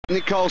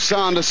Nicole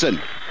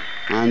Sanderson,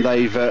 and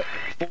they've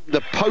formed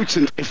a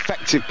potent,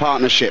 effective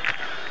partnership.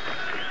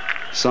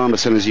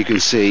 Sanderson, as you can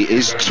see,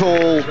 is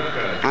tall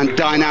and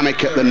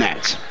dynamic at the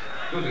net.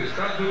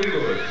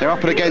 They're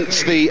up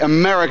against the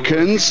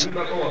Americans.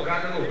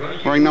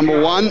 Wearing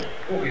number 1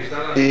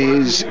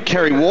 is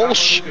Kerry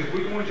Walsh,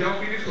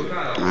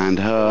 and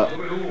her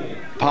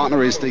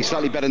partner is the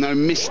slightly better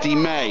known Misty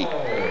May.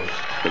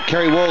 But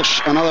Kerry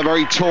Walsh, another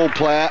very tall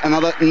player,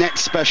 another net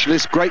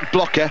specialist, great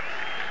blocker,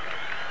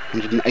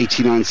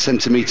 189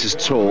 centimetres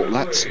tall.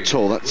 That's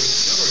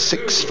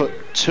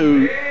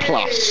 6'2"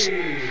 plus.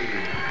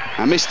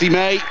 And Misty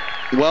May,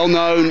 well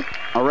known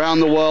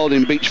around the world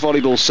in beach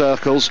volleyball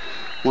circles,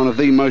 one of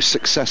the most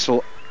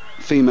successful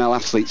female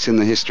athletes in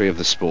the history of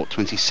the sport,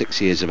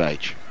 26 years of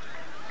age.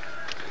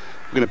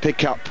 We're going to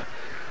pick up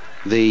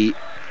the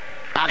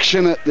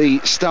action at the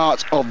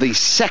start of the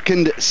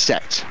second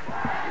set.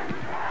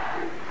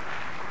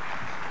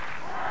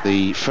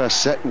 The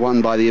first set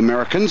won by the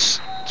Americans,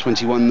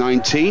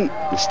 21-19.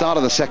 The start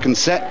of the second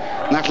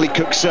set, Natalie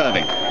Cook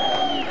serving.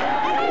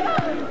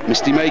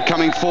 Misty May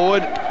coming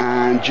forward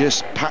and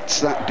just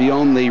pats that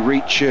beyond the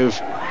reach of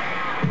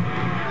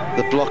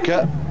the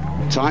blocker.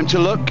 Time to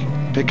look,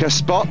 pick her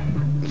spot,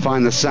 and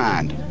find the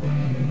sand.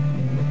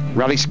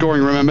 Rally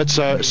scoring, remembered,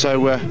 so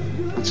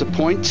that's a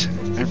point.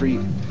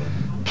 Every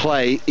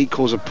play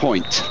equals a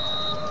point.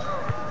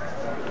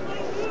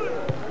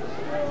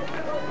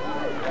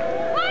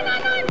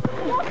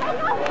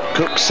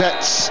 Cook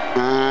sets,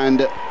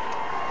 and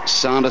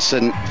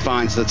Sanderson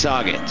finds the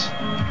target.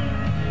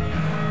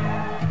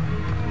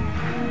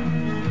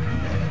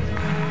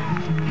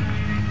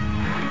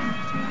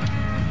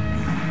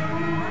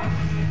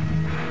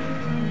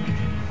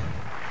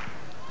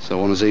 So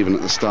one is even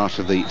at the start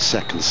of the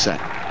second set.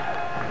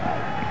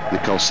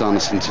 Nicole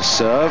Sanderson to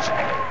serve,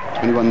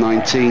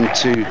 21-19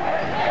 to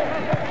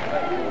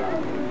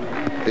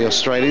the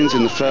Australians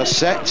in the first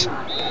set.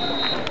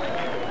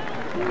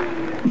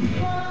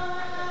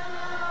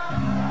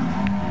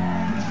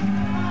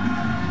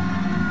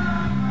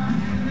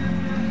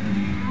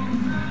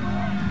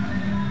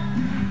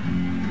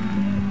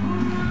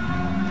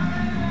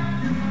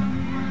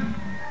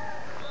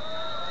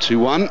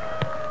 Two-one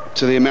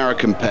to the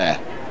American pair.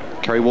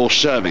 Kerry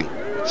Walsh serving.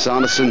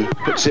 Sanderson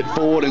puts it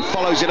forward and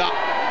follows it up.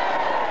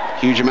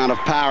 Huge amount of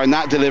power in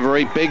that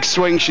delivery. Big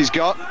swing she's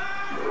got,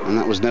 and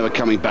that was never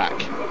coming back.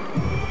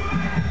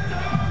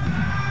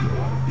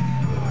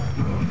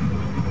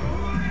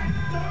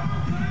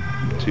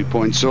 Two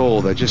points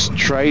all. They're just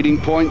trading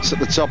points at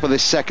the top of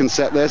this second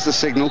set. There's the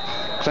signal.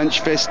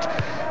 Clenched fist,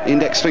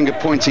 index finger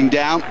pointing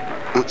down.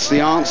 That's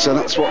the answer.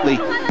 That's what the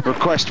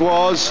request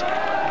was.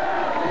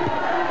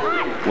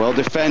 Well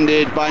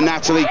defended by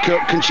Natalie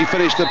Cook. Can she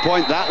finish the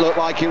point? That looked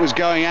like it was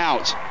going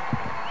out.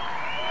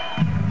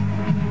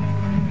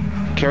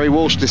 Kerry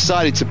Walsh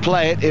decided to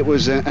play it. It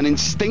was an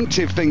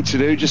instinctive thing to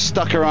do, just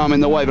stuck her arm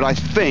in the way, but I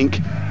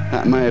think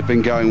that may have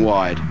been going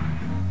wide.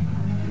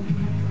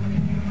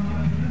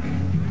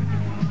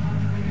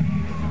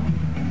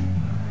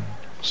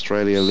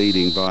 Australia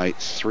leading by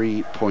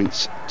 3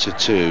 points to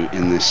 2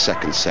 in this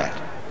second set.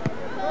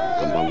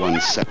 Gone by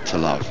 1 set to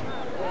love.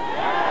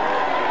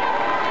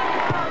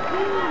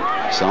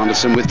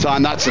 Sanderson with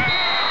time. That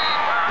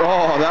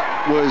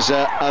was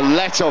a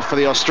let-off for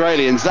the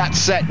Australians. That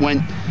set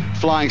went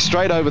flying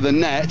straight over the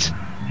net.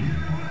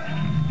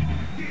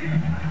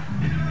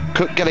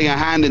 Cook getting a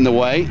hand in the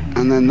way,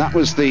 and then that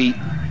was the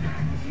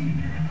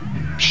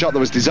shot that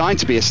was designed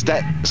to be a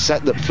set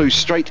that flew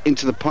straight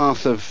into the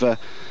path of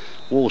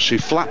Walsh, who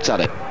flapped at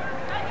it.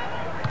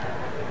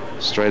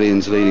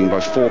 Australians leading by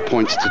 4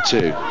 points to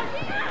 2.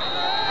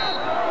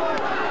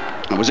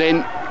 It was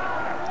in.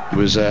 It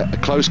was a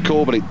close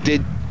call, but it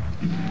did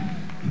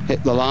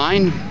hit the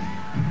line.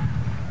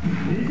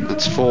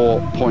 That's 4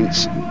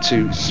 points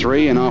to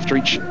 3, and after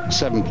each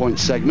 7-point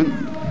segment,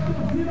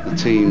 the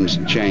teams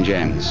change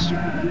ends.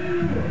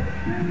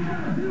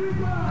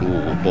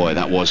 Oh boy,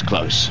 that was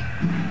close.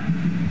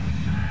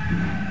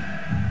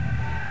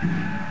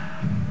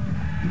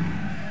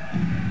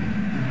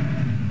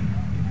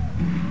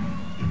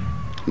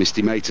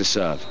 Misty May to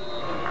serve.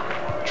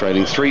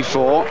 Trailing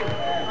 3-4,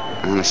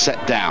 and a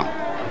set down.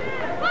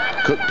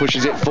 Cook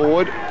pushes it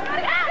forward.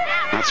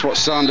 That's what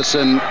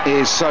Sanderson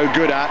is so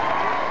good at.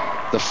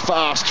 The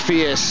fast,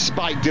 fierce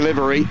spike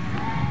delivery.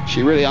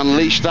 She really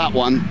unleashed that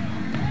one.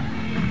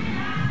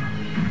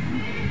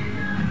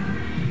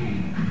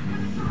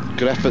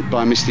 Good effort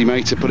by Misty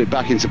May to put it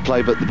back into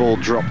play, but the ball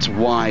dropped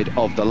wide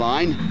of the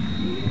line.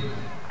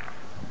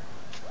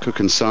 Cook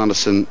and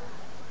Sanderson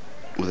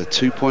with a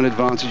 2-point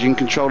advantage, in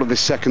control of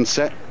this second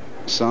set.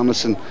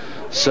 Sanderson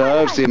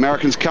serves. The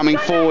Americans coming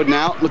forward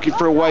now, looking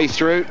for a way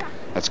through.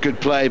 That's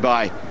good play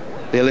by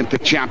the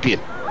Olympic champion.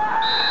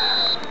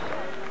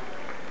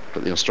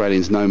 But the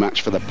Australians no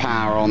match for the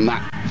power on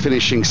that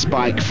finishing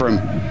spike from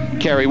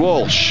Kerry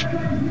Walsh.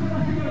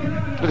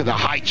 Look at the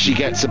height she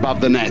gets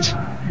above the net.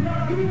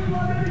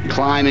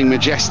 Climbing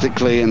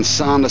majestically, and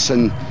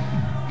Sanderson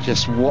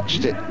just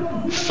watched it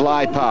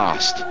fly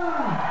past.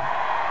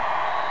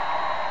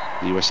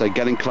 USA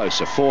getting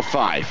closer.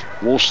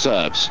 4-5. Walsh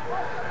serves.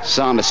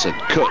 Sanderson,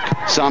 Cook.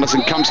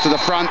 Sanderson comes to the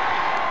front.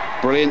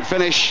 Brilliant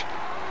finish.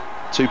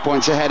 2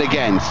 points ahead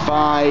again.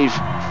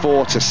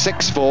 5-4 to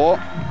 6-4.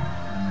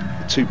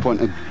 The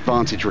 2-point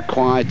advantage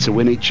required to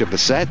win each of the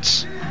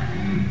sets.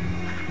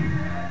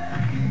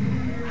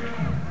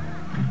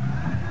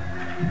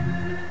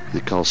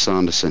 Nicole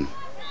Sanderson.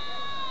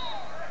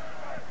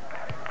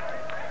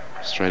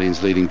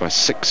 Australians leading by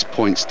 6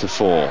 points to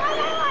 4.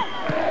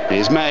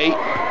 Here's May.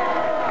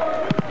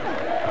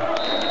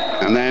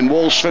 And then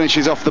Walsh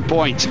finishes off the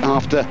point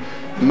after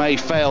May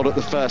failed at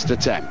the first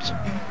attempt.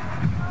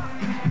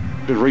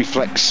 Good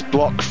reflex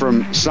block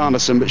from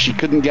Sanderson, but she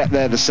couldn't get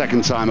there the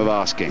second time of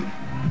asking.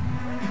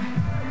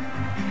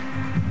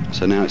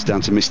 So now it's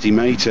down to Misty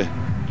May to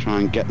try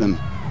and get them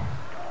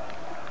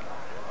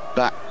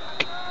back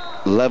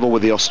level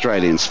with the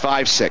Australians.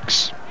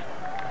 5-6.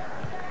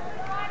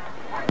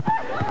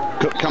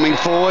 Cook coming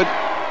forward.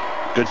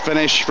 Good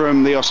finish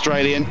from the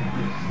Australian.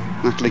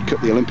 Natalie Cook,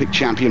 the Olympic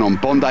champion on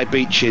Bondi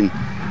Beach in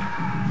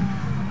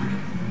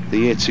the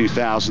year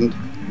 2000,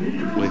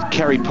 with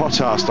Kerry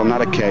Pothast on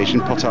that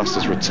occasion. Pothast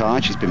has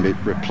retired. She's been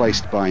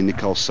replaced by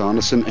Nicole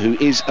Sanderson, who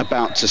is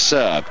about to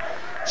serve.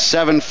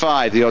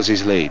 7-5, the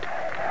Aussies lead.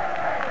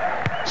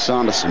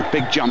 Sanderson,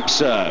 big jump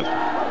serve.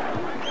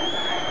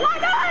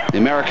 The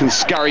Americans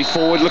scurry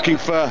forward looking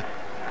for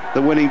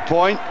the winning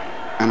point,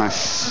 and I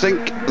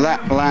think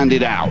that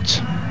landed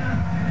out.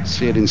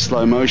 See it in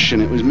slow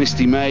motion. It was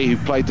Misty May who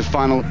played the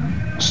final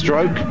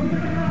stroke.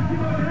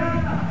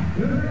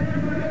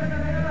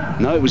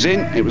 No, it was in.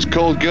 It was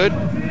called good.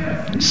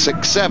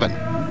 6-7.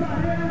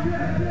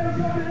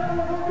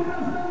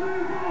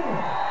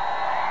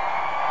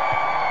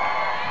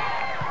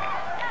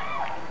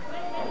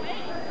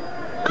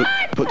 Cook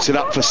puts it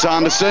up for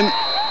Sanderson.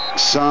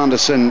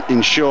 Sanderson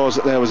ensures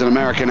that there was an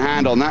American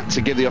hand on that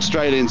to give the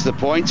Australians the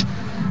point,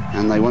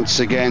 and they once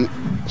again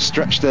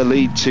stretch their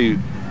lead to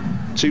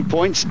 2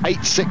 points.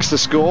 8-6 the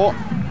score.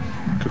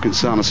 Cook and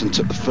Sanderson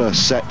took the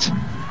first set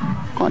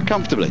quite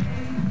comfortably,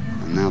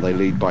 and now they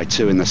lead by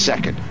 2 in the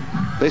second.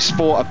 This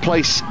for a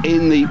place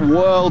in the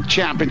World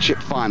Championship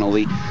final,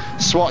 the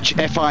Swatch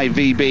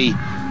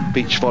FIVB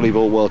Beach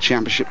Volleyball World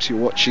Championships. You're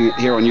watching it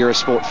here on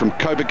Eurosport from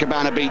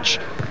Copacabana Beach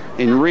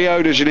in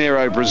Rio de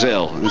Janeiro,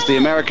 Brazil. As the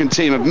American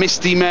team of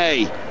Misty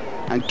May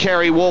and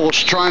Kerry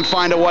Walsh try and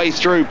find a way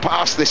through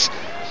past this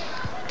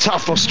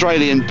tough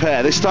Australian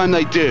pair. This time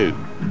they do.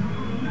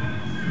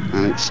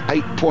 And it's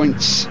 8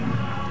 points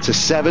to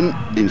 7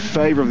 in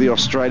favour of the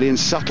Australians.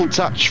 Subtle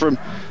touch from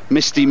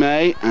Misty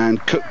May,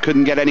 and Cook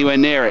couldn't get anywhere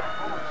near it.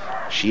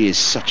 She is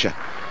such a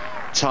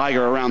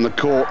tiger around the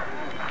court,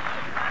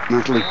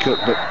 Natalie Cook,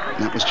 but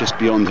that was just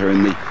beyond her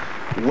in the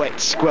wet,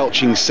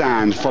 squelching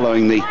sand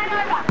following the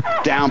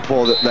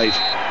downpour that they've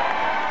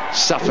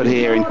suffered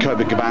here in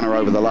Copacabana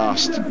over the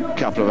last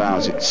couple of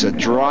hours. It's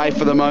dry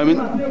for the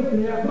moment,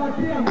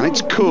 and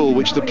it's cool,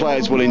 which the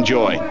players will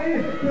enjoy.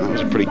 That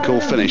was a pretty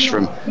cool finish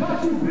from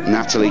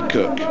Natalie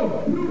Cook.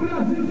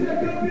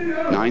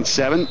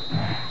 9-7,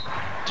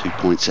 2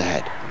 points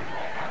ahead.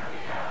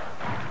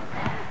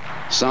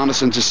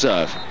 Sanderson to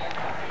serve.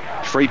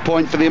 3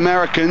 point for the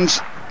Americans.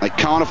 They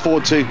can't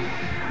afford to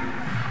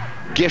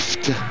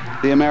gift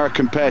the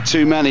American pair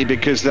too many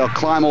because they'll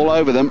climb all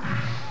over them.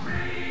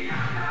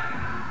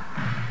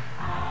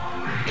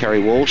 Kerry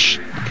Walsh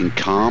looking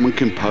calm and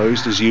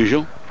composed as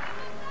usual.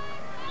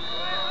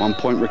 1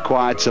 point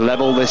required to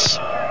level this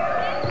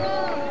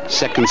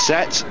second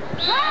set.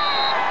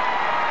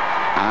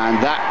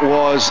 And that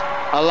was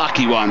a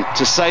lucky one,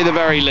 to say the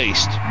very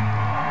least.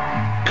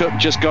 Cook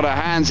just got her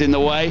hands in the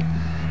way,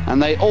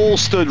 and they all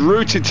stood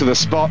rooted to the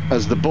spot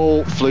as the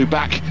ball flew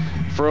back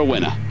for a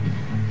winner.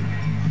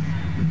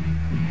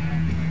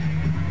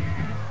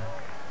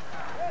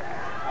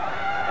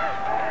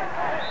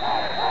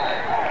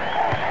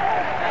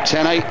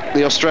 (10-8)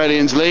 the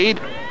Australians lead.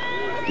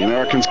 The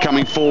Americans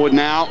coming forward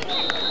now,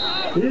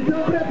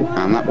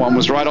 and that one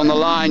was right on the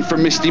line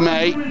from Misty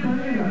May.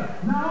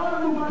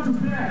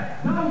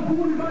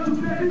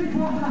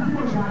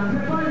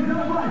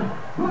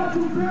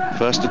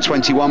 First to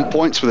 21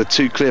 points with a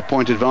 2 clear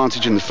point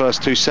advantage in the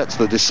first 2 sets.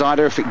 The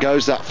decider, if it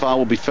goes that far,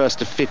 will be first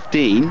to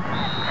 15.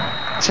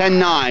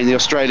 10-9 the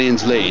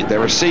Australians lead. They're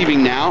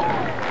receiving now.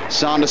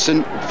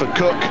 Sanderson for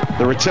Cook.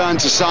 The return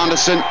to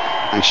Sanderson,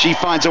 and she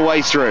finds a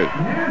way through.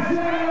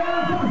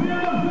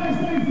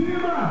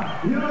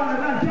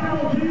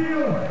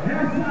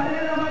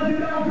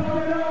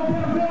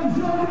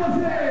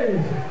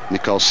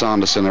 Nicole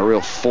Sanderson, a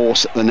real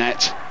force at the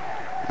net,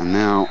 and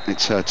now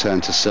it's her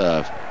turn to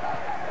serve.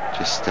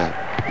 Just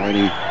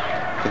waiting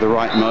for the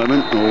right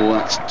moment. Oh,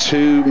 that's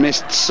 2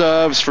 missed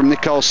serves from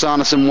Nicole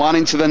Sanderson, 1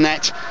 into the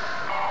net,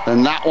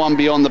 and that one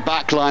beyond the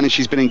back line, and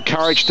she's been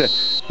encouraged to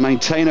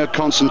maintain her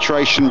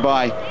concentration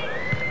by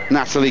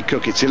Natalie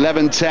Cook. It's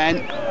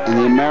 11-10, and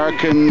the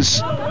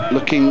Americans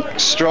looking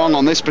strong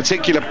on this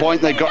particular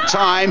point. They've got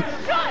time.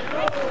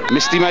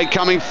 Misty May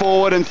coming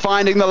forward and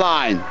finding the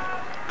line.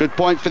 Good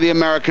point for the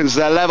Americans.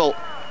 They're level.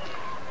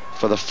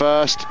 for the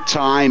first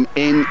time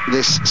in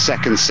this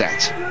second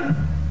set.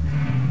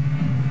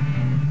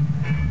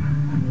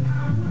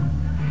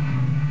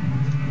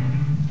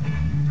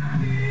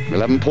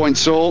 $11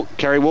 points all.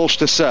 Kerry Walsh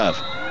to serve.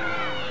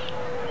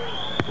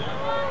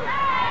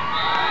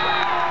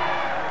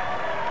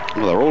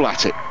 Well, they're all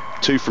at it.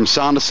 2 from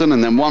Sanderson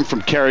and then 1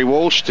 from Kerry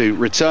Walsh to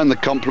return the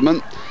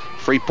compliment.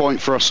 3 point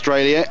for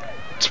Australia.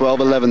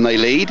 12-11 they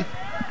lead.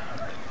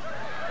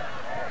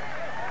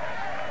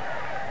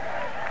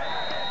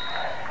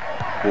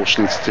 Walsh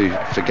needs to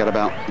forget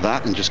about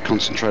that and just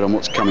concentrate on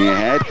what's coming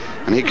ahead.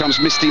 And here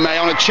comes Misty May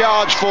on a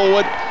charge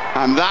forward,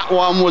 and that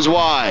one was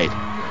wide.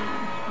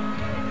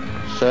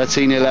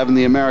 13-11,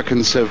 the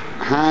Americans have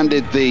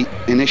handed the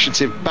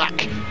initiative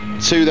back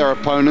to their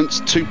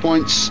opponents. 2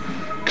 points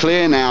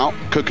clear now,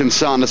 Cook and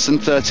Sanderson,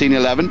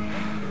 13-11.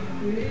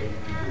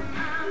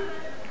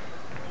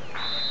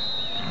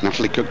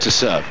 Natalie Cook to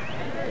serve.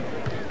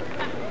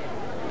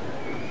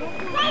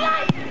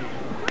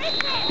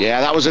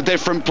 Yeah, that was a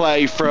different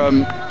play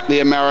from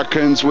the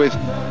Americans, with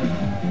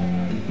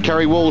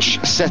Kerry Walsh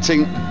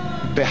setting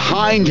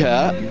behind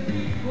her,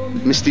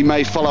 Misty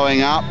May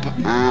following up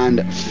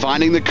and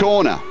finding the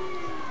corner.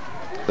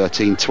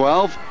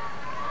 13-12.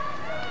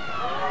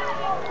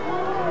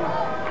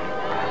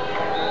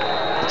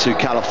 The two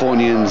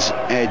Californians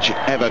edge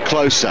ever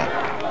closer.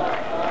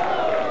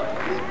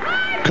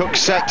 Cook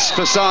sets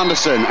for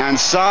Sanderson, and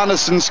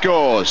Sanderson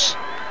scores.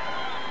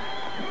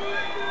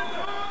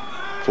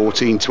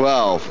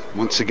 14-12.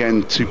 Once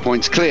again, 2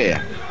 points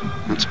clear.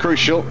 That's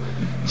crucial.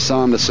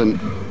 Sanderson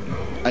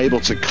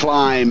able to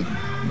climb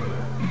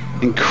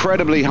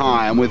incredibly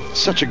high and with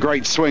such a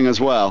great swing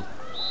as well.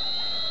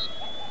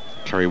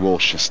 Kerry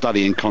Walsh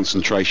studying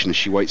concentration as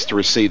she waits to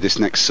receive this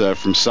next serve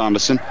from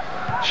Sanderson.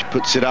 She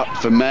puts it up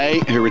for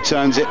May, who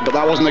returns it, but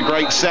that wasn't a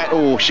great set.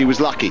 Oh, she was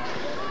lucky.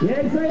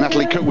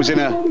 Natalie Cook was in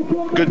a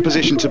good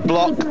position to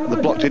block. The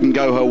block didn't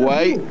go her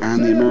way,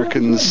 and the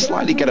Americans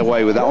slightly get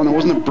away with that one. It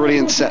wasn't a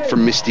brilliant set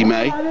from Misty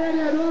May.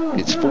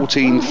 It's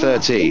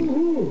 14-13.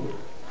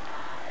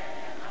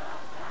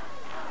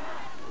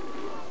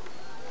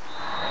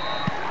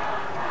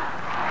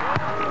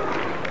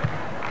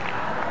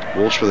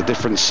 Walsh with a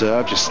different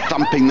serve, just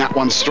thumping that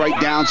one straight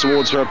down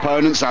towards her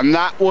opponents, and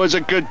that was a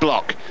good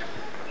block.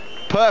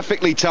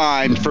 Perfectly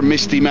timed from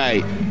Misty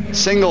May.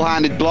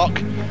 Single-handed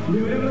block.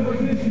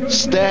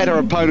 Stared her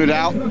opponent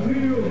out,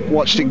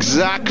 watched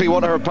exactly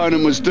what her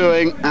opponent was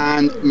doing,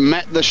 and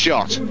met the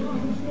shot.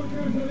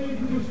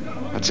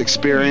 That's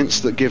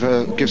experience that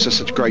gives her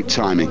such great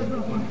timing.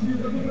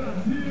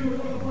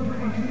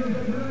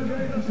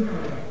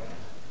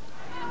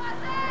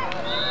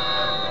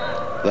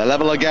 They're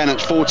level again at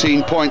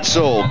 14 points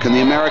all. Can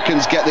the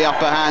Americans get the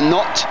upper hand?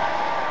 Not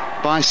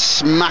by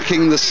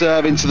smacking the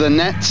serve into the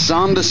net.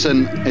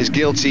 Sanderson was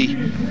guilty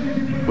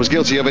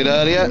of it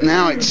earlier.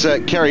 Now it's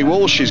Kerry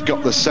Walsh who's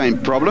got the same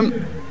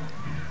problem.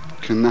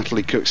 Can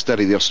Natalie Cook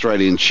steady the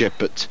Australian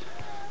ship at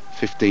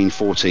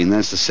 15-14?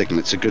 There's the signal.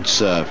 It's a good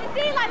serve.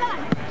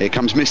 Here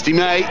comes Misty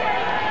May.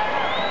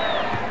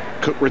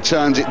 Cook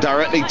returns it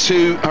directly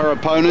to her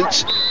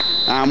opponent,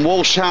 and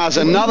Walsh has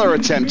another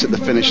attempt at the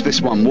finish.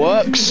 This one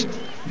works,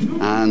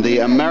 and the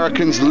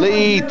Americans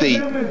lead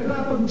the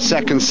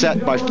second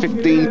set by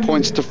 15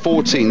 points to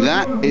 14.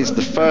 That is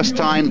the first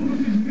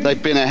time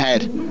they've been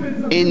ahead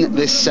in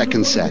this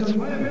second set.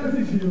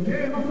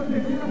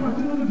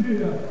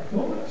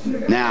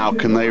 Now,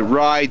 can they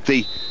ride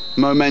the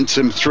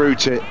momentum through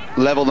to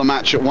level the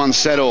match at 1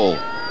 set all?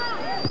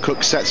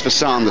 Cook sets for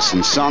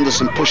Sanderson.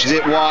 Sanderson pushes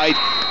it wide.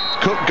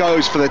 Cook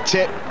goes for the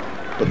tip,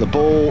 but the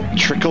ball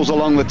trickles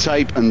along the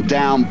tape and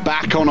down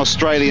back on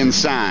Australian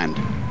sand.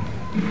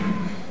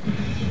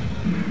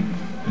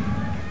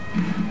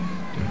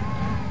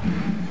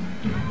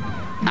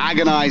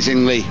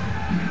 Agonizingly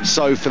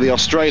so for the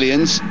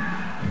Australians.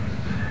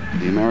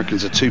 The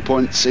Americans are 2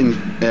 points in.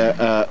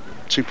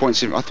 2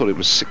 points in. I thought it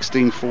was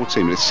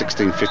 16-14, but it's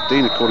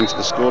 16-15 according to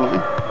the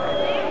scoreline.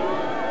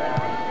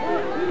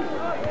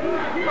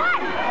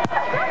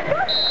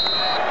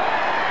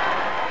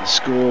 The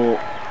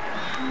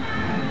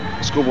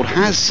scoreboard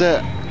has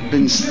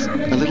been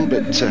a little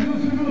bit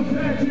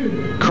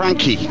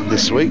cranky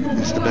this week.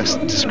 It's the best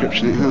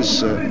description. It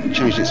has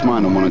changed its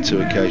mind on 1 or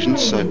 2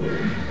 occasions, so,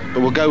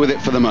 but we'll go with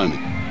it for the moment.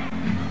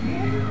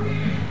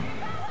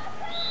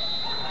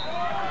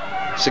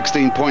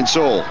 16 points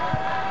all.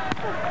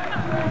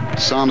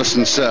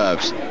 Sanderson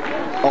serves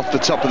off the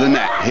top of the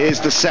net. Here's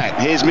the set.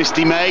 Here's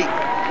Misty May.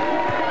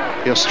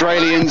 The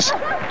Australians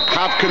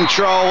have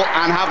control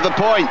and have the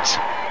point.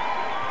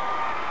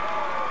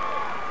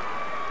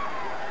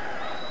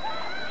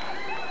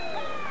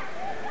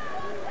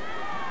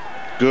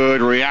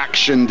 Good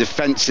reaction,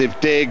 defensive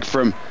dig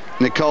from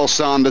Nicole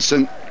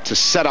Sanderson to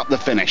set up the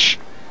finish.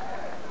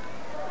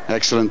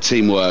 Excellent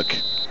teamwork.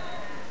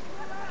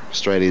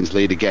 Australians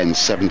lead again,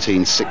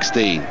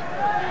 17-16.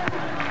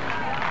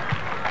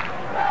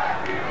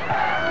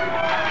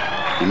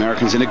 The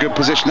Americans in a good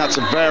position. That's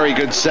a very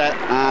good set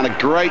and a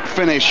great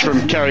finish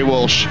from Kerry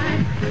Walsh.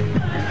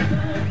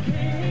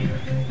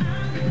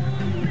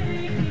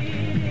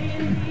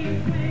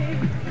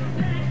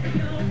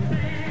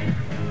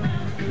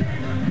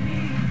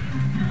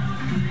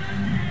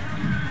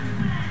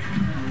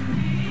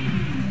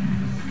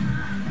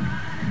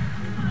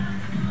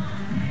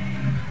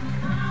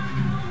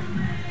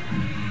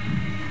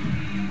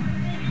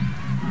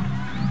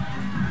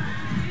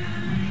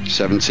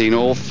 17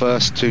 all,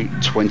 first to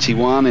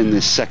 21 in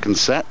this second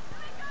set.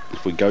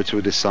 If we go to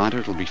a decider,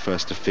 it'll be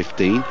first to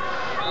 15.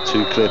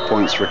 2 clear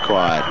points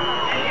required.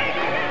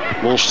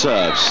 Walsh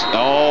serves.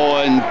 Oh,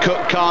 and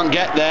Cook can't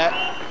get there.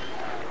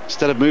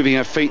 Instead of moving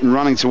her feet and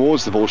running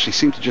towards the ball, she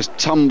seemed to just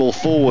tumble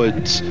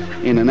forwards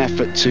in an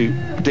effort to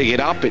dig it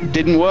up. It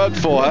didn't work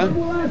for her.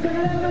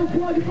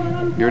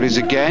 Here it is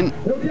again.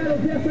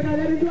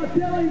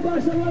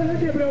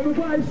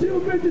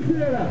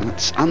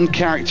 That's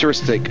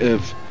uncharacteristic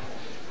of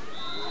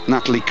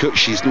Natalie Cook.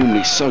 She's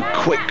normally so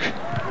quick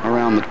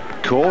around the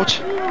court.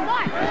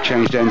 They've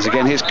changed ends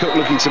again. Here's Cook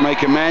looking to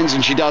make amends,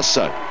 and she does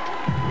so.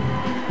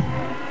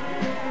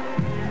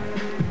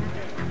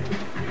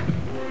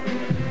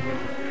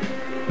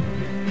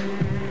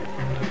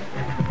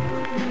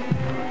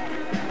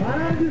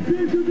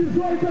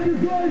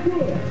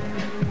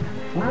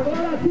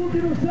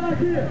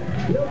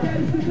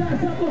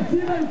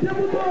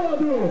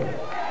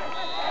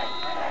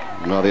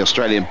 Well, the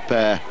Australian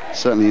pair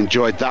certainly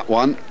enjoyed that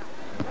one.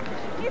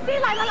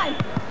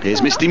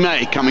 Here's Misty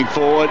May coming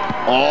forward.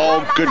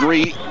 Oh, good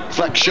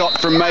reflex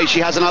shot from May. She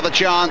has another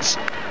chance.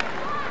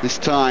 This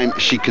time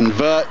she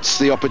converts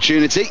the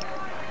opportunity.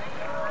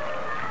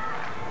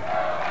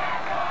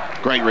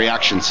 Great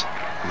reactions.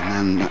 And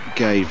then that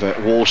gave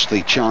Walsh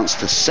the chance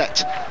to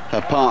set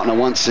her partner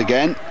once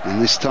again.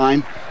 And this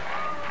time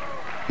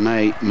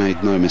May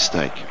made no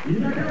mistake.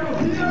 And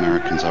the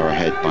Americans are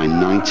ahead by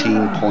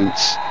 19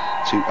 points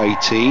to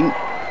 18.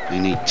 They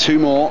need 2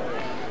 more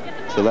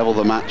to level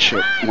the match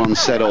at 1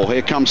 set all.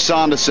 Here comes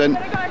Sanderson.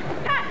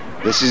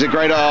 This is a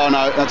great... Oh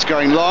no, that's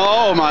going low.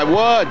 Oh my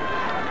word.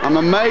 I'm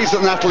amazed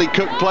that Natalie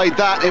Cook played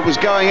that. It was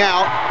going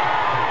out.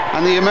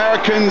 And the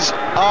Americans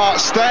are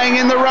staying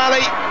in the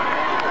rally.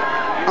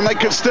 And they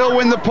could still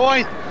win the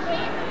point.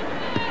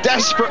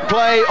 Desperate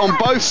play on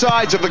both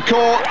sides of the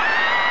court.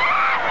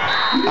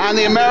 And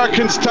the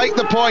Americans take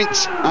the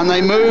point. And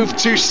they move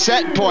to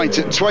set point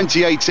at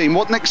 2018.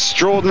 What an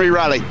extraordinary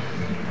rally.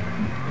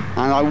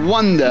 And I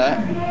wonder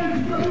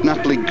if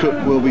Natalie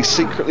Cook will be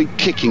secretly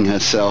kicking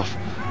herself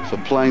for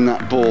playing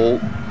that ball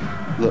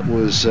that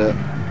was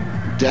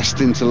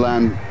destined to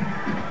land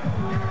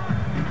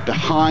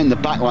behind the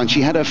back line.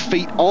 She had her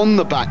feet on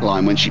the back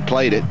line when she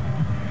played it.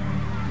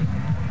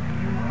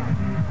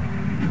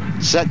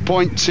 Set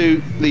point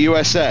to the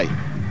USA.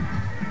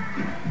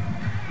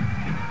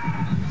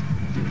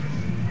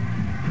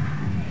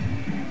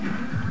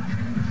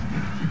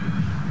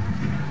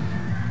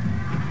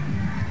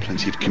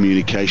 Plenty of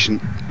communication.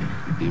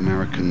 The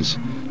Americans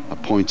a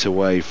point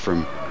away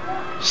from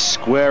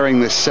squaring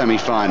this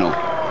semi-final.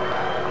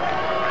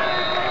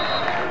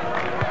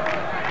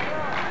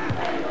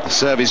 The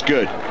serve is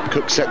good.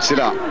 Cook sets it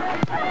up.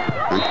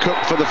 And Cook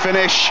for the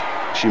finish.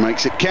 She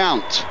makes it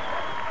count.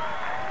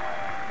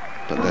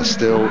 But they're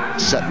still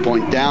set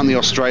point down, the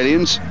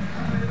Australians.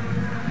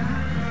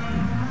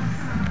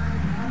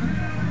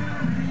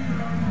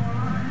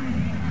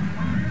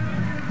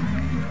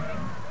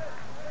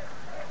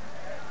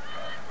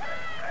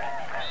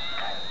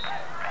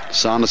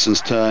 Sanderson's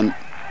turn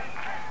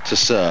to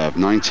serve.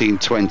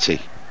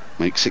 19-20.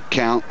 Makes it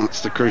count.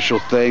 That's the crucial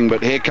thing.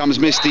 But here comes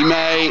Misty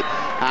May.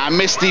 And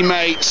Misty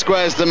May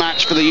squares the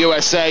match for the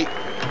USA.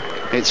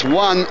 It's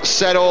 1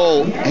 set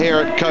all here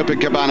at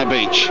Copacabana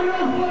Beach.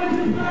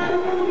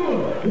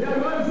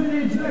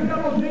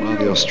 Well,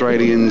 the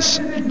Australians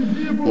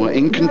were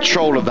in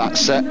control of that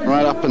set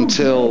right up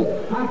until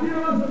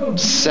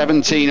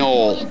 17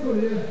 all.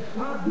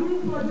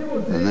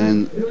 And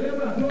then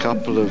a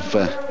couple of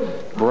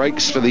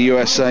breaks for the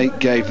USA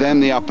gave them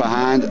the upper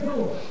hand,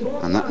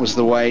 and that was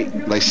the way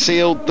they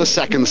sealed the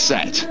second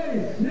set.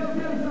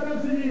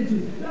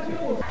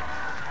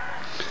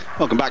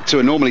 Welcome back to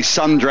a normally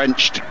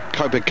sun-drenched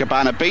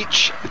Copacabana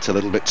Beach. It's a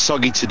little bit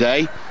soggy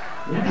today,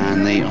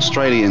 and the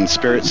Australian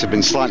spirits have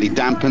been slightly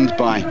dampened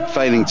by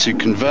failing to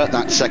convert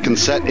that second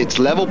set. It's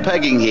level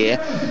pegging here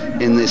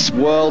in this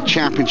World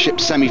Championship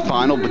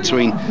semi-final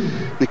between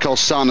Nicole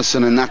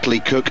Sanderson and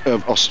Natalie Cook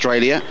of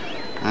Australia,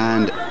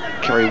 and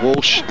Kerry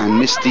Walsh and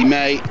Misty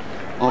May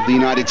of the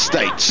United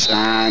States.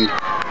 And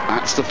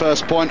that's the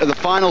first point of the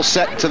final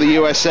set to the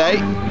USA.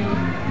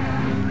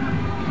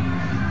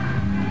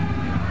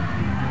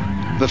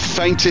 The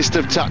faintest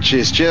of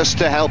touches just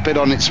to help it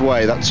on its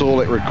way. That's all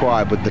it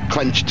required with the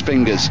clenched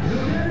fingers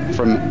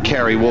from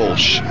Kerry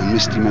Walsh. And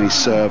Misty May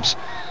serves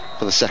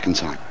for the second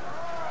time.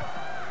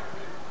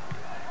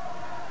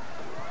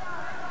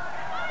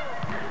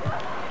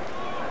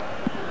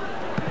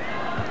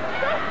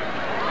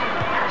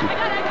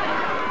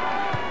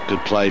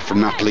 Good play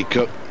from Natalie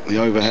Cook. The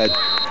overhead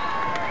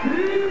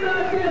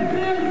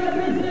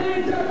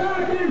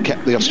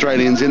kept the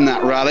Australians in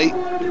that rally.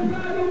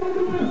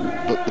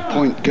 But the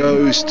point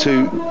goes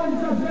to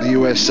the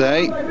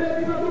USA.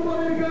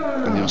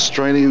 And the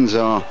Australians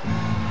are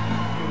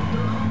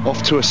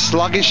off to a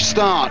sluggish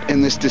start in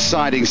this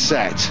deciding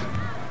set.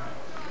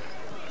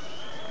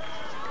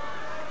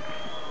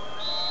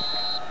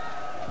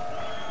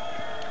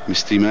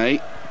 Misty May,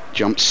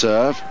 jump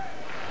serve.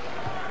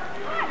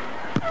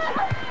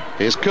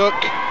 Here's Cook.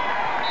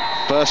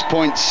 First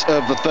points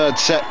of the third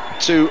set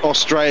to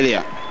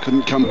Australia.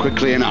 Couldn't come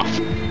quickly enough.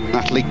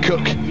 Natalie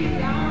Cook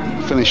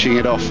finishing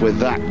it off with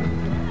that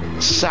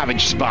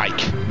savage spike,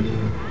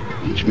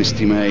 which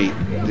Misty May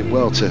did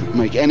well to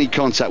make any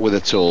contact with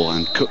at all.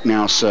 And Cook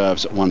now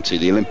serves at 1-2,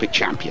 the Olympic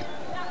champion.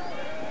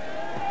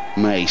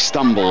 May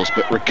stumbles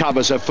but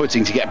recovers her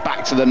footing to get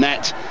back to the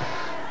net.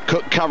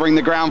 Cook covering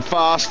the ground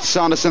fast.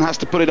 Sanderson has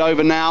to put it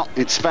over now.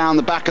 It's found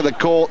the back of the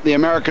court. The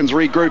Americans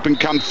regroup and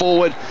come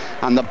forward,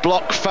 and the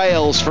block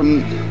fails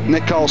from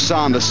Nicole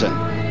Sanderson.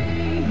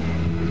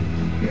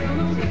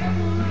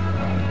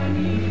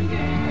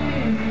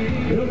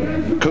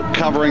 Cook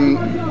covering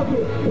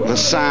the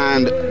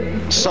sand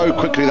so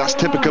quickly, that's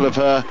typical of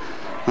her.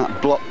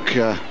 That block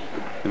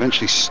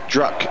eventually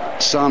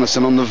struck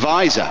Sanderson on the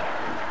visor.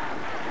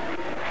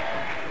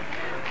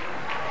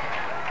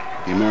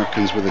 The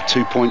Americans with a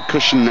 2-point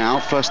cushion now,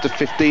 first of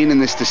 15 in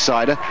this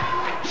decider.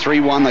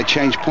 3-1, they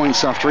change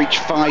points after each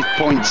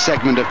 5-point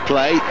segment of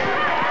play.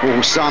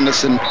 Walsh,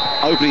 Sanderson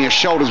opening her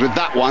shoulders with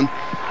that one.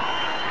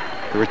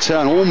 The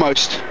return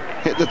almost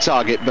hit the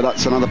target, but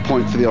that's another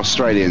point for the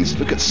Australians.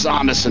 Look at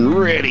Sanderson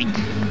really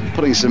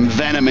putting some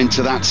venom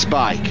into that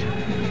spike.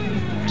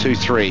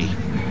 2-3.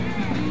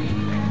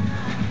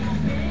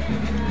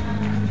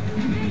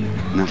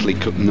 Natalie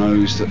Cook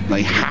knows that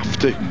they have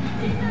to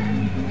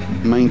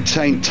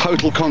maintain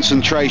total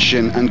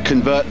concentration and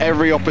convert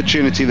every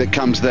opportunity that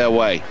comes their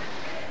way.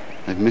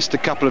 They've missed a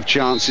couple of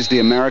chances. The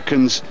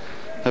Americans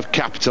have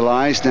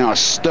capitalized. Now a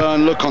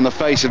stern look on the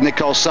face of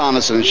Nicole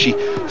Sanderson as she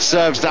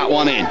serves that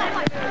one in.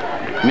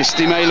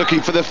 Misty May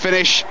looking for the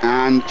finish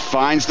and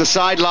finds the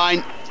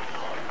sideline.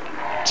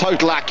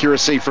 Total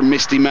accuracy from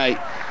Misty May.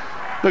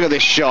 Look at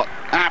this shot,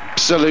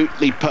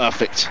 absolutely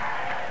perfect,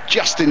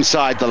 just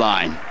inside the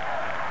line.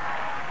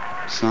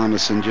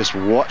 Sanderson just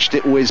watched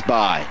it whiz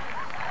by.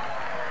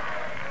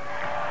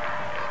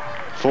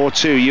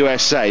 4-2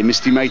 USA,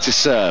 Misty May to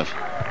serve.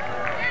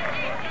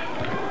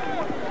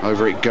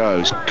 Over it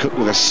goes. Cook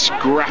with a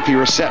scrappy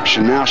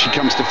reception. Now she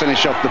comes to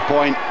finish off the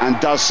point and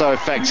does so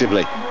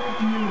effectively.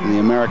 And the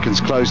Americans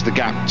close the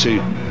gap to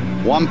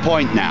 1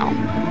 point now,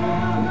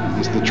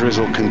 as the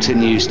drizzle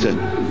continues to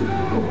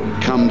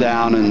come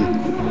down and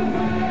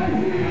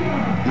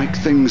make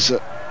things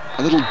a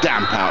little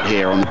damp out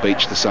here on the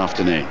beach this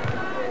afternoon.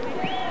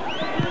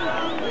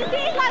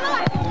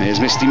 Here's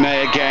Misty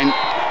May again,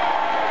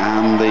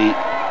 and the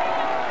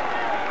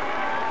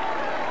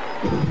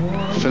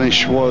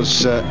finish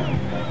was a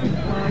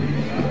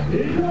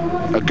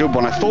good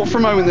one. I thought for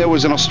a moment there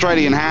was an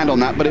Australian hand on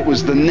that, but it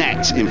was the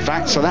net, in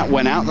fact, so that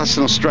went out. That's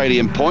an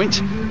Australian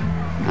point,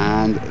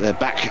 and they're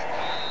back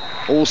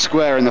all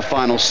square in the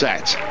final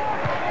set.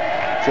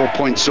 4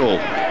 points all.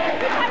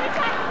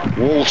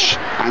 Walsh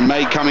and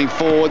May coming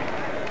forward,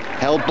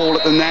 held ball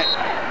at the net,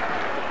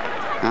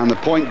 and the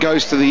point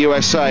goes to the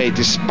USA,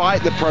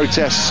 despite the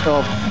protests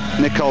of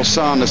Nicole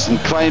Sanderson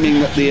claiming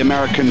that the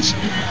Americans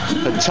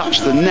had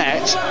touched the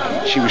net.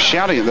 She was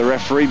shouting at the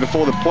referee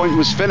before the point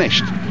was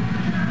finished.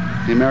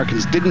 The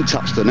Americans didn't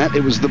touch the net,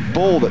 it was the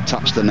ball that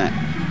touched the net.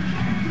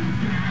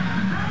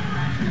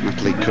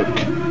 Natalie Cook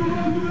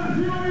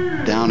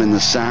down in the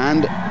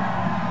sand.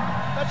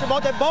 Touch the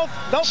ball, they both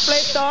don't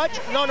play touch.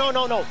 No.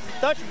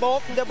 Touch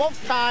both, they both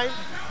sides.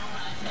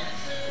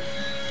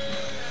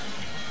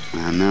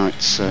 And now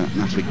it's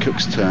Natalie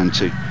Cook's turn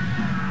to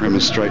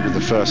remonstrate with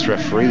the first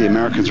referee. The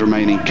Americans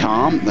remaining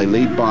calm. They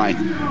lead by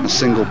a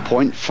single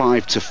point,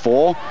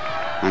 5-4,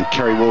 and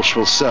Kerry Walsh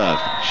will serve.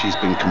 She's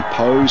been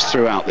composed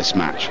throughout this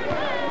match.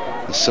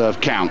 The serve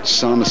counts.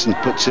 Sanderson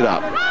puts it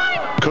up.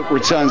 Cook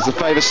returns the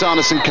favour.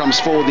 Sanderson comes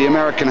forward. The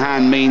American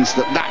hand means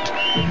that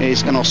that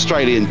is an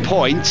Australian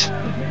point.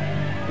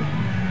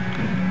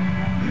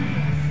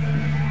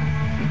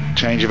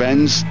 Change of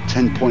ends,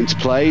 10 points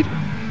played.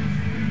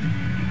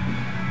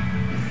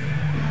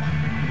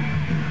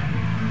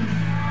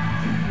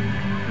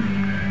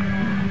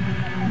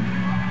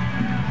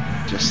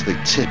 Just the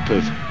tip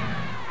of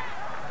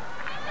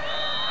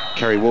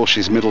Kerry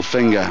Walsh's middle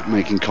finger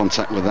making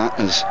contact with that,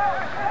 as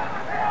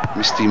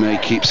Misty May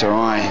keeps her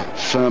eye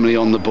firmly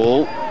on the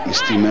ball.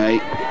 Misty May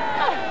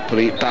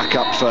putting it back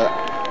up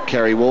for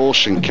Kerry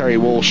Walsh, and Kerry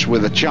Walsh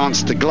with a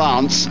chance to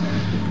glance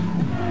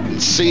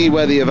and see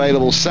where the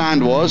available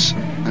sand was.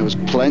 There was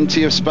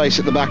plenty of space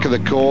at the back of the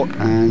court,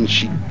 and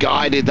she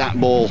guided that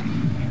ball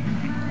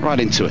right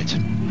into it.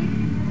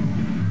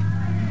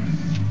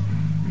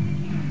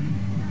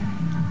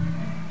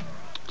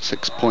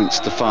 Six points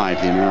to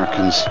 5, the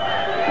Americans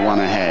one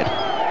ahead.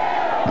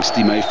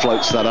 Misty May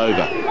floats that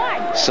over.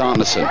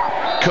 Sanderson,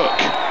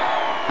 Cook,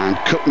 and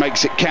Cook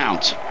makes it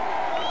count.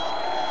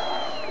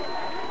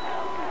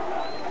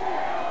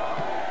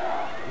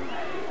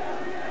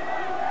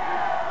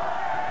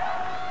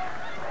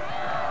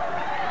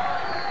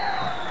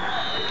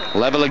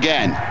 Level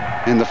again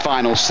in the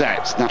final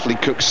set. Natalie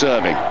Cook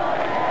serving.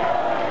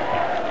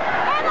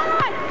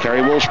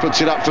 Kerry Walsh puts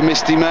it up for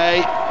Misty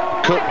May.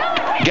 Cook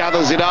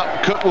gathers it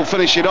up. Cook will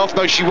finish it off.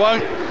 No, she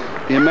won't.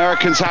 The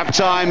Americans have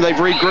time. They've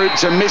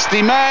regrouped, and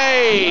Misty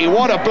May,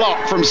 what a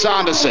block from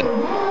Sanderson.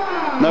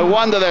 No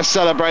wonder they're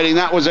celebrating.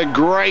 That was a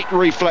great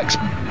reflex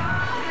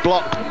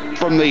block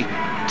from the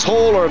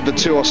taller of the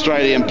two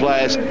Australian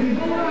players.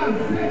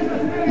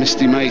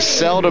 Misty May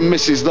seldom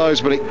misses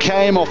those, but it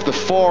came off the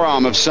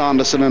forearm of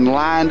Sanderson and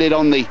landed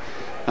on the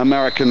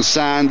American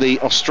sand. The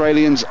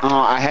Australians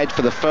are ahead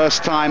for the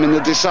first time in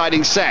the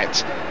deciding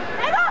set.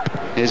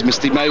 Here's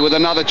Misty May with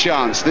another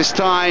chance. This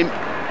time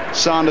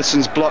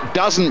Sanderson's block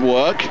doesn't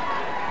work.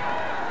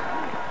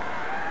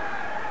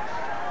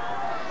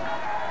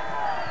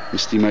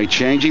 Misty May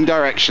changing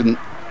direction.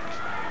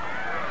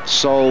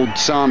 Sold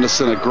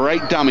Sanderson a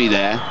great dummy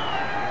there.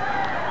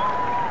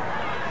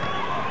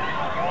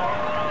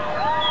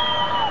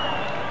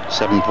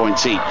 Seven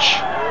points each.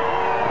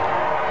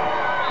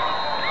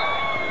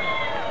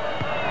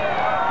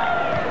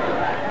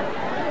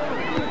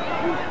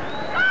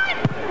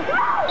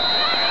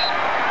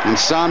 And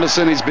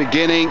Sanderson is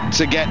beginning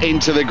to get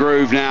into the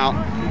groove now.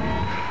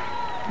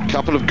 A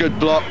couple of good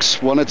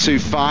blocks, one or two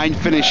fine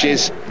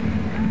finishes.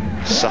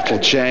 Subtle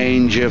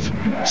change of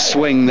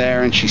swing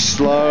there, and she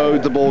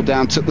slowed the ball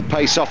down, took the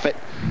pace off it,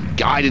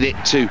 guided it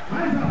to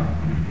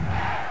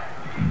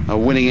a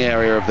winning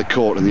area of the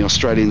court, and the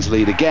Australians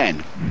lead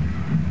again.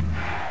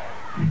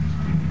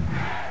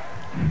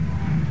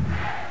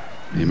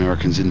 The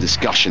Americans in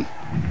discussion,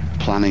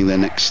 planning their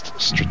next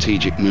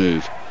strategic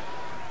move.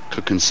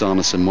 Cook and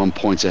Sanderson 1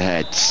 point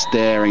ahead,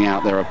 staring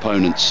out their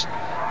opponents.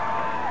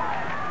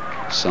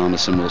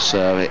 Sanderson will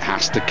serve, it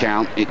has to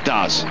count, it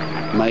does.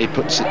 May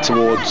puts it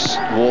towards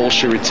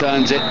Walsh, who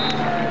returns it,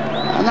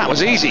 and that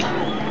was easy.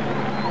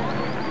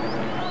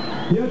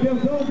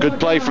 Good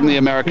play from the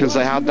Americans,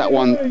 they had that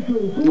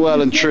one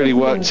well and truly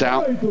worked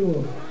out.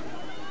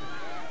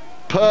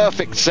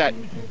 Perfect set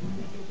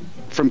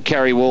from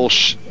Kerry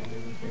Walsh.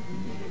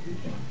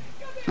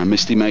 And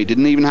Misty May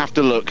didn't even have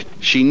to look.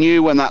 She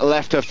knew when that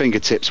left her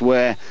fingertips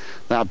where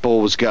that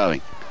ball was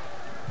going.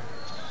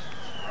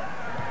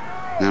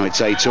 Now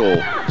it's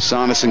 8-all.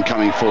 Sanderson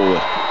coming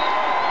forward.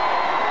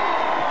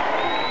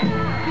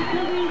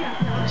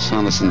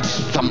 Sanderson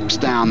thumps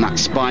down that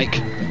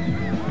spike.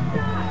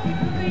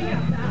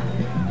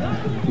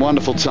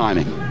 Wonderful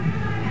timing.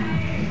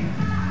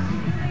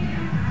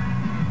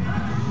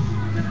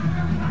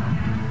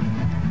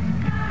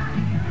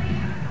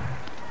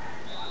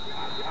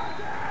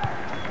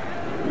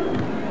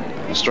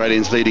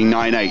 Australians leading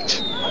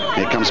 9-8.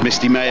 Here comes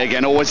Misty May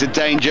again, always a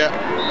danger.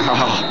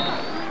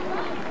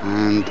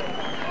 And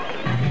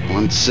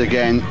once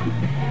again,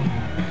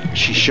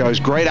 she shows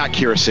great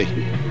accuracy.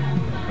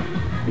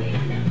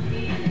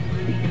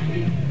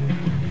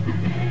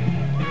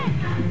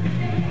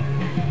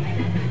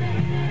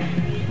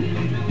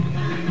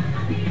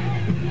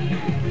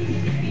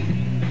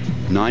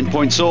 Nine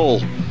points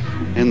all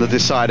in the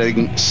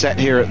deciding set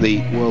here at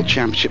the World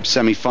Championship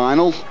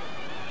semi-final.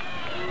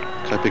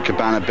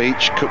 Copacabana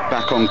Beach, Cook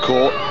back on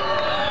court.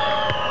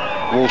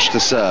 Walsh to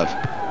serve.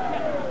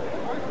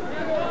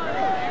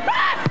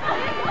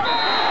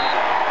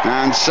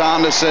 And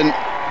Sanderson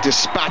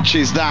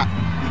dispatches that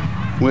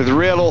with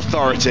real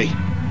authority.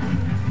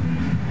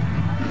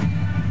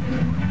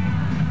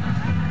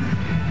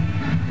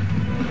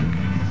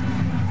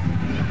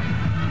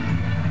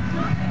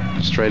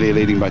 Australia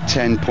leading by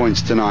 10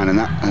 points to 9, and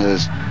that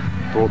has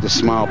brought the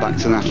smile back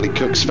to Natalie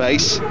Cook's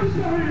face.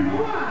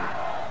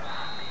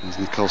 As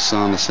Nicole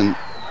Sanderson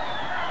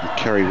and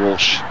Kerry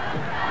Walsh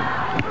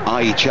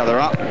eye each other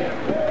up.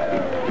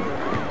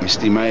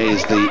 Misty May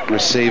is the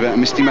receiver.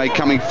 Misty May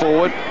coming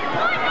forward.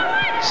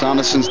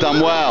 Sanderson's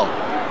done well.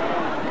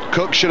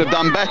 Cook should have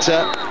done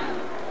better.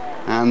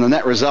 And the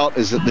net result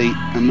is that the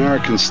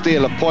Americans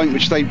steal a point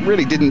which they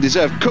really didn't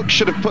deserve. Cook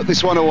should have put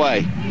this one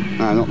away.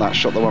 No, not that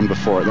shot, the one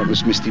before it. That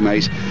was Misty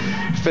May's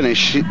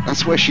finish.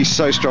 That's where she's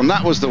so strong.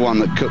 That was the one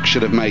that Cook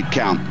should have made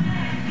count.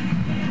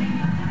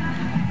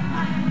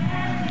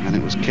 And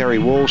it was Kerry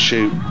Walsh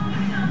who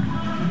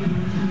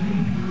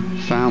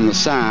found the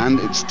sand.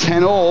 It's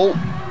 10-all.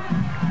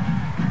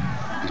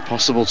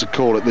 Impossible to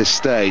call at this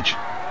stage.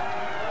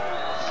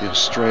 The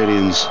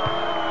Australians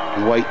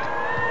wait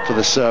for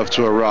the serve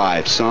to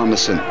arrive.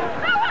 Sanderson,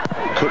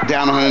 Cook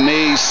down on her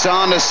knees.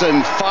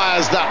 Sanderson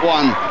fires that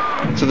one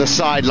to the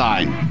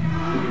sideline.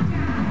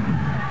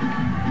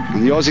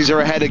 And the Aussies are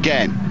ahead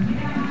again.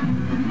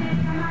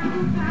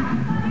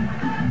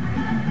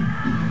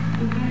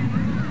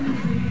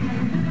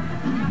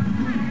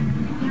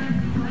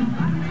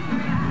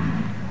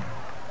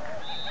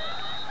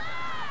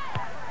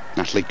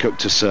 Natalie Cook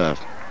to serve.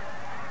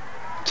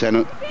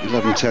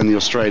 11-10 the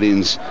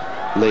Australians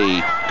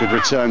lead. Good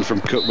return from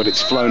Cook, but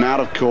it's flown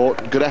out of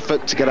court. Good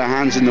effort to get her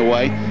hands in the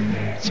way.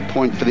 It's a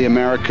point for the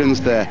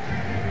Americans. They're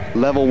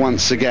level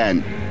once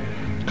again.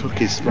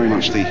 Cook is very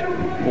much the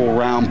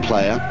all-round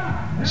player.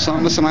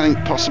 Sanderson, I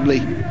think, possibly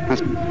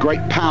has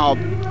great power,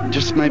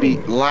 just maybe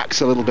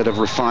lacks a little bit of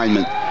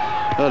refinement.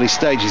 Early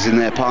stages in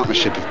their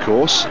partnership, of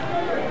course.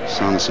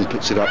 Sanderson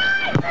puts it up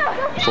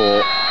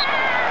for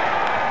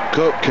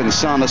Cook, and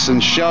Sanderson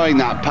showing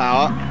that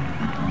power.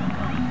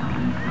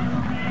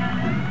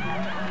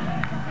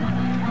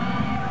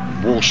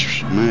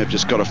 Walsh may have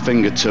just got a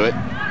finger to it.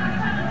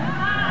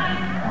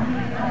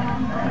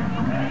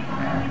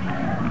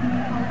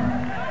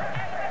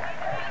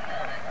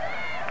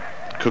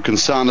 Cook and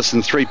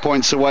Sanderson 3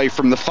 points away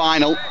from the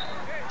final.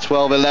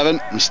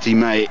 12-11. Misty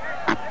May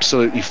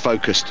absolutely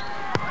focused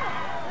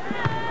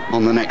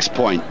on the next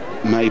point.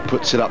 May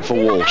puts it up for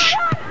Walsh.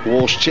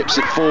 Walsh chips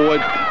it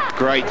forward.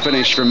 Great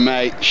finish from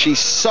May. She's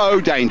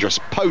so dangerous,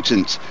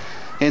 potent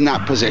in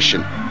that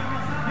position.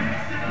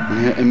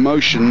 And her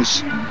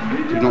emotions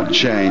do not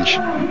change.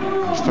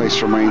 Her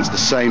face remains the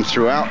same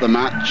throughout the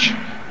match.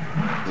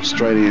 The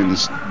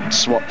Australians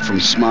swap from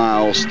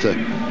smiles to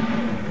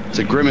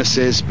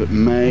grimaces, but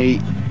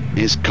May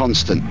is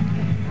constant.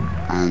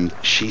 And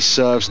she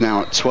serves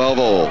now at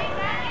 12-all.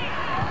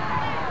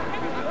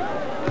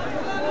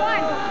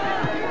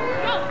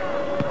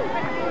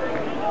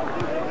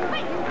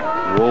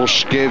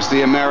 Walsh gives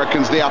the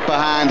Americans the upper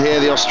hand here.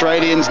 The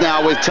Australians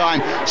now with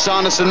time.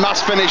 Sanderson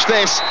must finish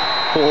this.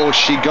 Oh,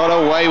 she got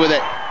away with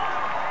it.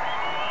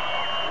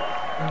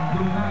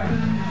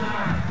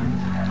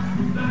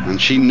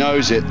 And she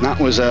knows it. That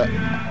was a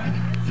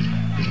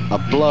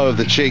blow of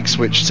the cheeks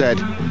which said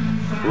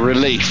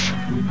relief.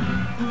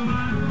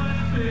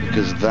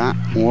 Because that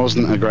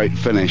wasn't a great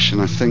finish.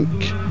 And I think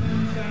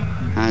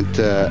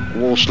had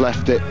Walsh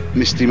left it,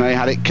 Misty May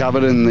had it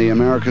covered and the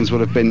Americans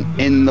would have been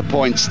in the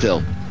point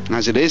still.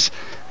 As it is,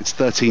 it's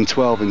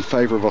 13-12 in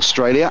favour of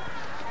Australia.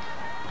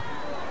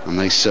 And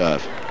they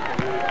serve.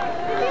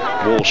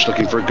 Walsh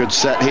looking for a good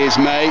set. Here's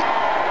May.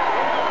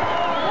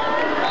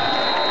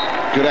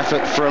 Good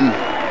effort from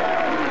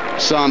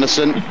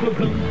Sanderson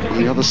on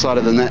the other side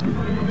of the net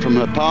from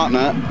her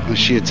partner as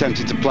she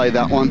attempted to play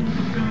that one.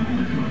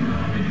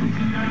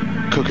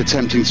 Cook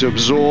attempting to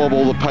absorb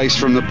all the pace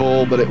from the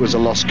ball, but it was a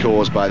lost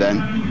cause by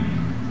then.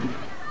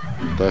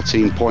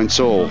 13 points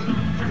all.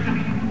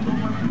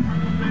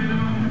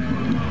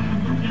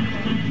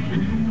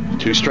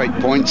 2 straight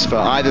points for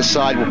either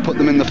side will put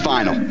them in the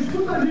final.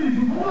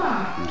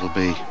 It'll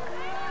be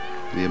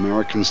the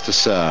Americans to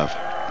serve.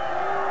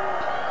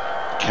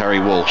 Kerry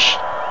Walsh.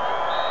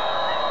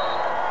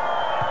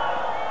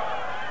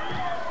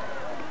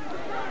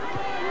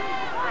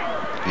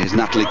 Here's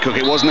Natalie Cook.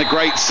 It wasn't a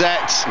great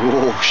set.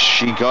 Oh,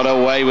 she got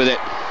away with it.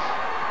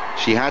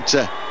 She had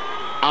to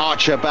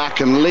arch her back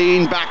and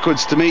lean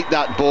backwards to meet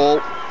that ball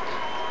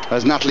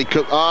as Natalie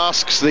Cook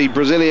asks the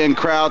Brazilian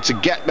crowd to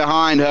get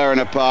behind her and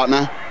her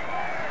partner.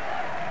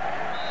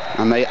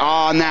 And they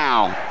are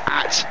now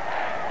at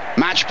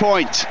match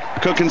point.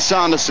 Cook and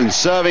Sanderson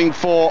serving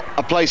for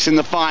a place in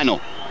the final.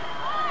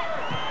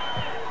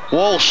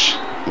 Walsh.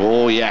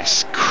 Oh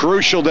yes,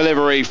 crucial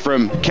delivery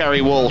from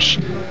Kerry Walsh.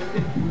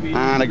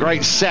 And a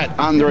great set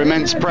under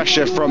immense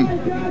pressure from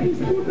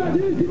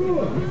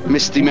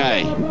Misty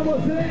May.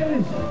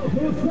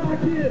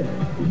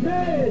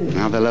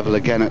 Now they're level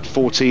again at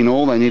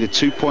 14-all. They need a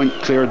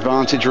 2-point clear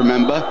advantage,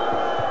 remember.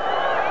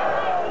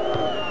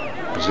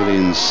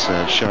 Brazilians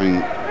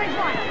showing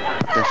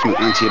definite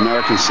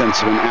anti-American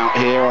sentiment out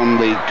here on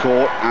the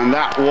court, and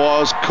that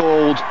was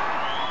called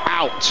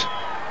out.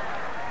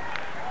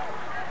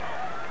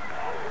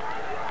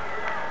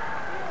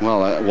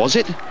 Well, was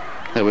it?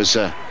 There was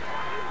yeah,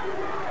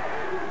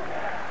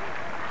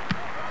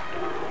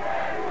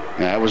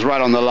 it was right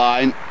on the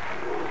line,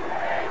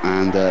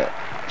 and a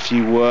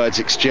few words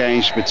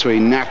exchanged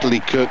between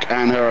Natalie Cook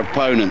and her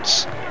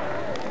opponents.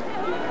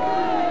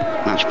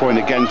 Match point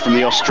again from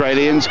the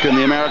Australians. Can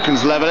the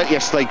Americans level it?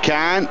 Yes, they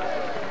can.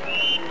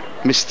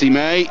 Misty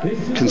May,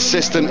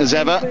 consistent as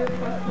ever.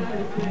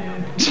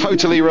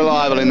 Totally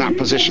reliable in that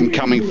position,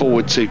 coming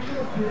forward to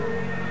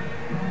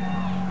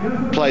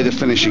play the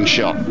finishing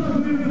shot.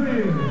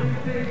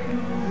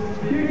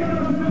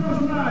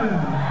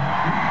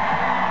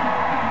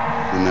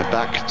 And they're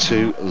back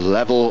to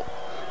level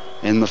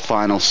in the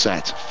final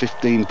set.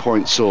 15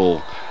 points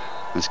all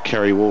as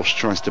Kerry Walsh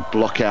tries to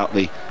block out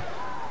the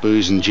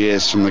boos and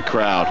jeers from the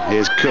crowd.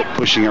 Here's Cook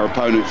pushing her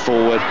opponent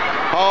forward.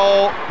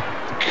 Oh,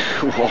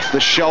 off the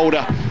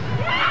shoulder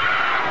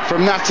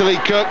from Natalie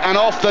Cook and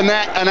off the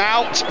net and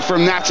out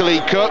from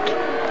Natalie Cook.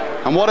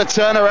 And what a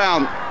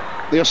turnaround.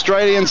 The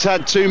Australians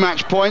had 2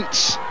 match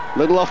points.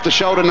 Little off the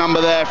shoulder number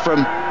there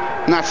from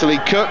Natalie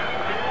Cook.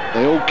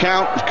 They all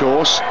count, of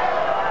course,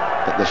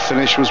 but the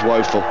finish was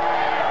woeful.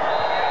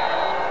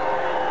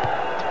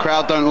 The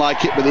crowd don't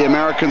like it, but the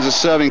Americans are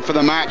serving for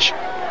the match.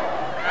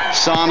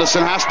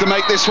 Sanderson has to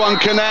make this one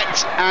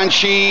connect, and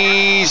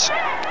she's...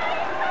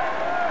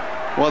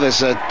 Well,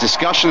 there's a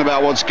discussion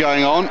about what's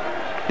going on.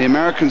 The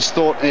Americans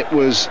thought it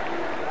was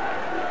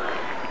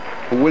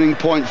a winning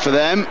point for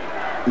them.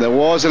 There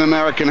was an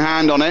American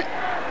hand on it.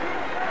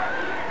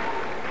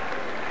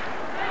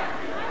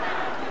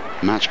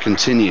 Match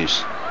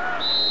continues.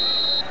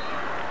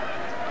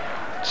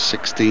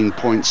 16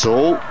 points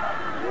all.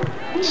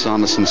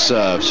 Sanderson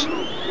serves.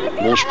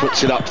 Walsh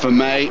puts it up for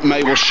May.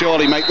 May will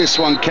surely make this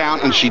one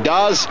count, and she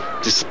does,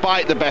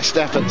 despite the best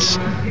efforts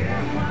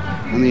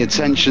and the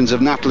attentions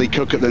of Natalie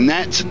Cook at the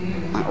net.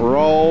 That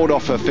rolled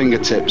off her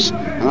fingertips.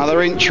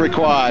 Another inch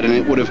required, and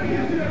it would have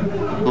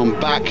gone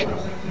back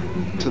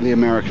to the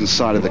American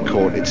side of the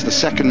court. It's the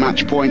second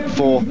match point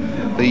for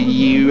the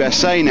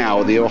USA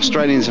now. The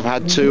Australians have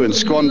had 2 and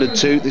squandered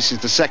 2. This is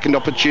the second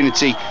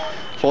opportunity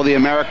for the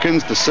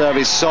Americans. The serve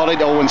is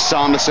solid. Oh, and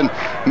Sanderson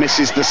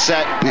misses the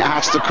set. It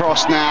has to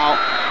cross now,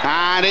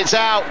 and it's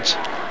out.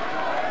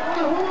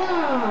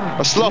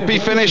 A sloppy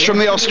finish from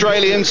the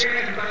Australians,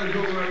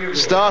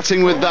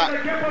 starting with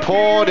that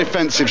poor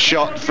defensive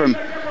shot from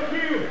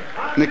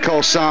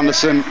Nicole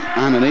Sanderson,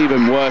 and an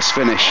even worse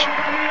finish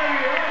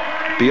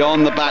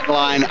beyond the back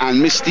line,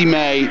 and Misty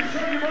May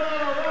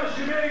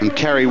and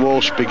Kerry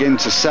Walsh begin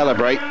to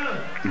celebrate.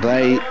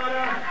 They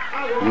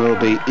will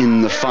be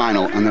in the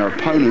final, and their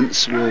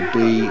opponents will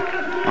be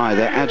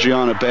either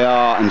Adriana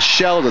Bear and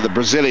Shelder, the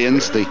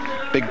Brazilians, the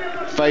big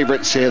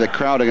favourites here. The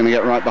crowd are going to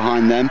get right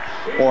behind them,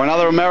 or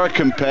another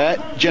American pair,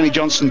 Jenny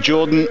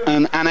Johnson-Jordan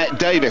and Annette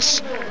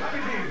Davis.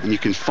 And you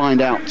can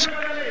find out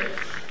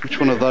which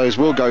one of those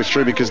will go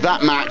through, because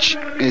that match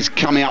is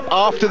coming up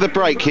after the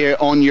break here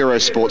on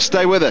Eurosport.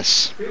 Stay with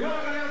us.